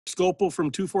Scopel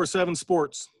from 247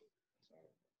 Sports.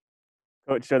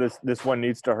 Coach said this one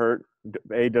needs to hurt.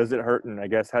 Does it hurt? And I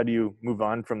guess how do you move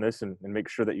on from this and make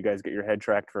sure that you guys get your head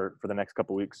tracked for the next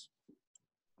couple weeks?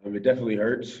 It definitely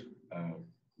hurts.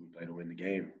 We play to win the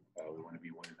game. We want to be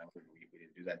 1-0, and we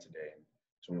didn't do that today.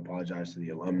 So I want to apologize to the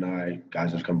alumni,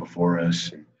 guys that have come before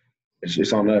us. And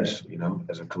it's on us,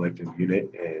 as a collective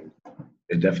unit. And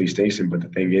it definitely stinks. But the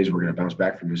thing is, we're going to bounce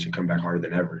back from this and come back harder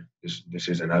than ever. This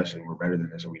isn't us, and we're better than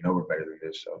this, and we know we're better than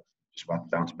this. So just about to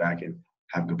bounce back and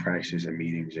have good practices and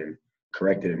meetings and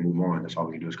correct it and move on. That's all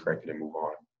we can do is correct it and move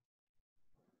on.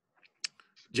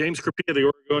 James Crepea,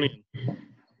 the Oregonian.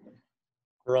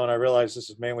 Verone, I realize this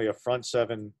is mainly a front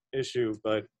seven issue,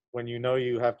 but when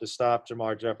you have to stop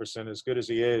Jamar Jefferson, as good as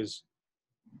he is,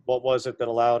 what was it that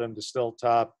allowed him to still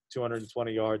top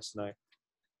 220 yards tonight?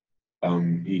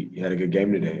 He had a good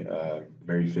game today.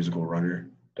 Very physical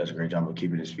runner. Does a great job of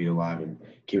keeping his feet alive and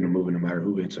keeping him moving no matter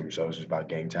who hits him. So it's just about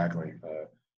gang tackling.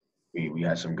 We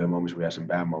had some good moments. We had some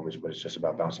bad moments, but it's just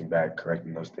about bouncing back,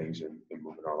 correcting those things, and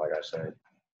moving on, like I said.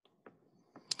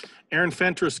 Aaron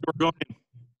Fentress, Oregonian.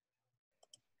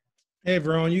 Hey,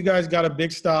 Verone, you guys got a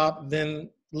big stop, then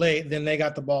they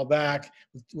got the ball back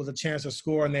with a chance to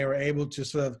score, and they were able to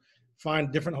sort of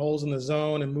find different holes in the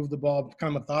zone and move the ball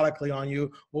kind of methodically on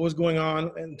you. What was going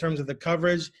on in terms of the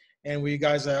coverage, and were you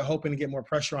guys hoping to get more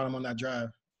pressure on them on that drive?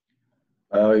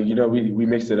 We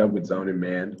mixed it up with zone and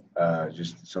man.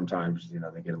 Just sometimes,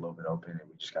 they get a little bit open, and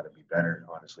we just got to be better.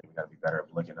 Honestly, we got to be better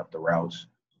at looking up the routes,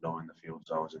 knowing the field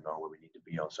zones, and knowing where we need to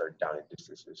be on certain down and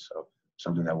distances. So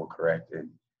something that we'll correct and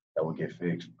that will get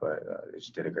fixed. But it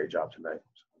just did a great job tonight.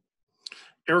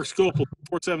 Eric Scopel,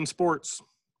 47 Sports.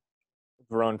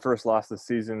 Verone, first loss this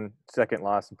season, second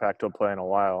loss in Pac-12 play in a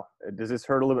while. Does this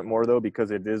hurt a little bit more, though,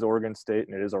 because it is Oregon State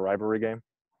and it is a rivalry game?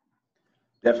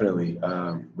 Definitely.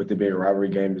 With it being a rivalry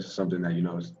game, this is something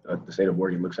that, the state of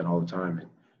Oregon looks at all the time. And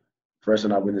for us to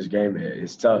not win this game,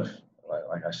 it's tough.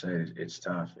 Like I said, it's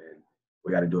tough. And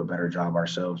we got to do a better job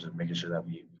ourselves of making sure that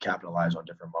we capitalize on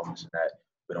different moments and that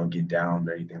we don't get down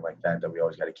or anything like that, that we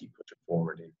always got to keep pushing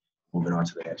forward and moving on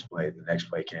to the next play. The next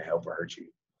play can't help or hurt you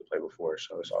the play before.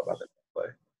 So it's all about the next play.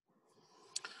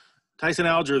 Tyson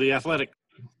Alger, The Athletic.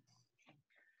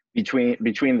 Between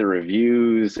the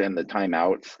reviews and the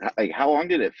timeouts, like how long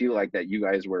did it feel like that you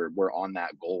guys were on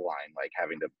that goal line, like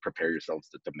having to prepare yourselves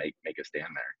to make a stand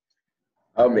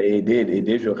there? It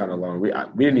did feel kind of long. We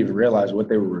didn't even realize what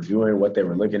they were reviewing, what they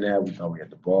were looking at. We thought we had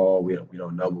the ball. We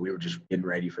don't know, but we were just getting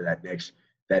ready for that next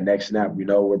snap. We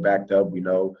know we're backed up. We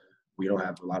know we don't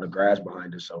have a lot of grass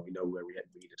behind us, so we know where we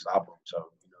need to stop them. So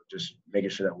just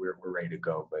making sure that we're ready to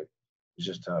go, but it's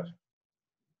just tough.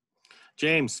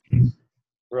 James.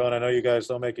 Verone, I know you guys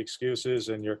don't make excuses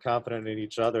and you're confident in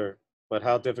each other, but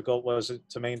how difficult was it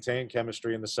to maintain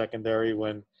chemistry in the secondary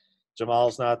when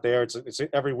Jamal's not there? It's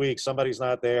every week somebody's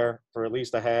not there for at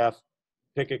least a half.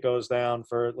 Pickett goes down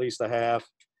for at least a half.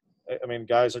 I mean,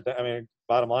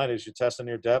 bottom line is you're testing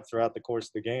your depth throughout the course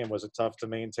of the game. Was it tough to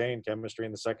maintain chemistry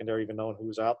in the secondary, even knowing who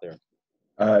was out there?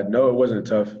 No, it wasn't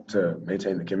tough to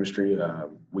maintain the chemistry.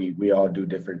 We all do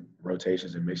different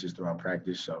rotations and mixes throughout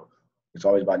practice, so it's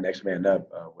always about next man up.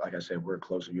 Like I said, we're a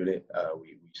close unit.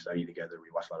 We study together. We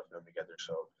watch a lot of film together.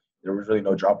 So there was really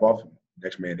no drop-off.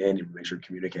 Next man in, and make sure to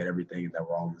communicate everything and that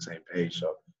we're all on the same page.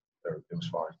 So it was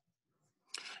fine.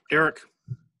 Eric.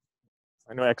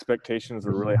 I know expectations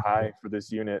were really high for this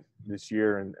unit this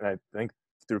year, and I think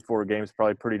through 4 games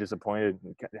probably pretty disappointed.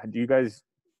 Do you guys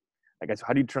 – I guess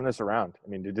how do you turn this around? I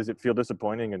mean, does it feel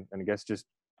disappointing? And I guess just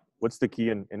what's the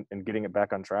key in getting it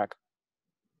back on track?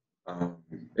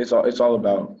 It's all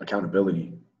about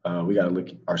accountability. We got to look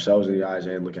ourselves in the eyes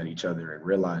and look at each other and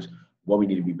realize what we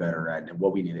need to be better at and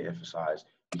what we need to emphasize.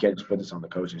 We can't just put this on the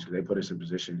coaches because they put us in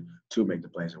position to make the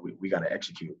plays, and we got to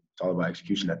execute. It's all about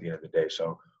execution at the end of the day.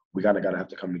 So we got to have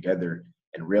to come together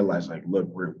and realize, like, look,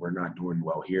 we're not doing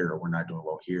well here or we're not doing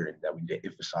well here, and that we need to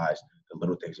emphasize the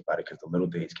little things about it because the little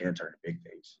things can turn to big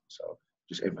things. So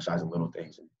just emphasize the little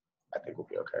things, and I think we'll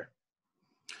be okay.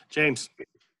 James.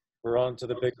 We're on to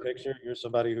the big picture. You're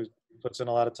somebody who puts in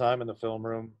a lot of time in the film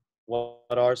room. What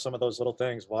are some of those little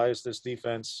things? Why is this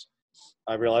defense,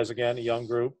 I realize, again, a young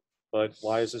group, but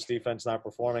why is this defense not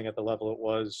performing at the level it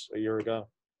was a year ago?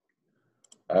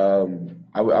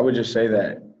 I would just say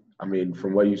that, I mean,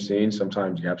 from what you've seen,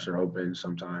 sometimes gaps are open.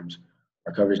 Sometimes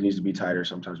our coverage needs to be tighter.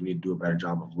 Sometimes we need to do a better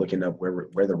job of looking up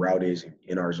where the route is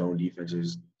in our zone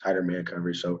defenses, tighter man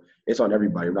coverage. So it's on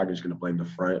everybody. We're not just going to blame the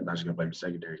front. I'm not just going to blame the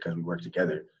secondary because we work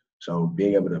together. So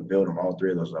being able to build on all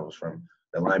 3 of those levels, from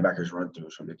the linebackers run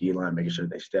throughs, from the D-line, making sure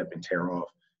they step and tear off,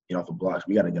 get off the blocks.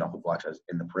 We got to get off the blocks as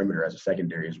in the perimeter as a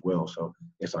secondary as well. So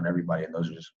it's on everybody, and those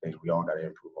are just things we all got to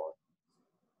improve on.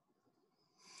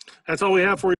 That's all we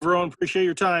have for you, Verone. Appreciate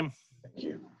your time. Thank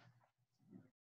you.